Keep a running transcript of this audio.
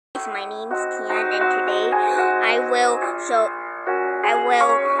my name's Kean, and today I will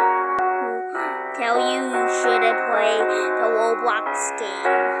tell you shouldn't play the Roblox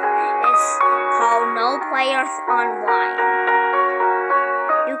game. It's called Noplayersonline.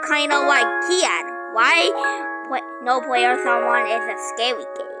 You kinda like Kean. Why Noplayersonline is a scary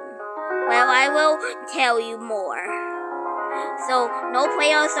game? Well, I will tell you more. So,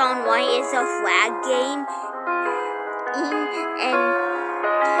 Noplayersonline is a flag game, and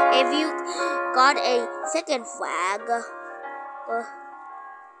if you got a second flag,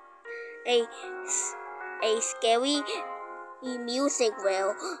 a scary music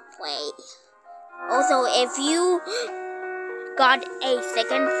will play. Also, if you got a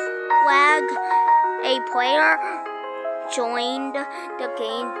second flag, a player joined the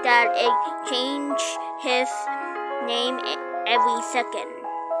game that it changed his name every second.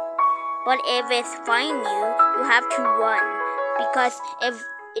 But if it's find you, you have to run, because if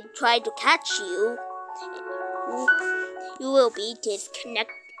it tried to catch you, you will be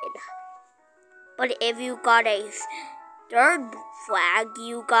disconnected. But if you got a third flag,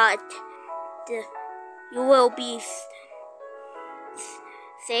 you will be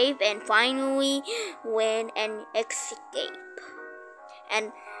safe and finally win and escape.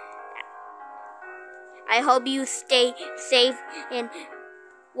 And I hope you stay safe in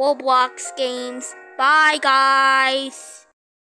Roblox games. Bye, guys!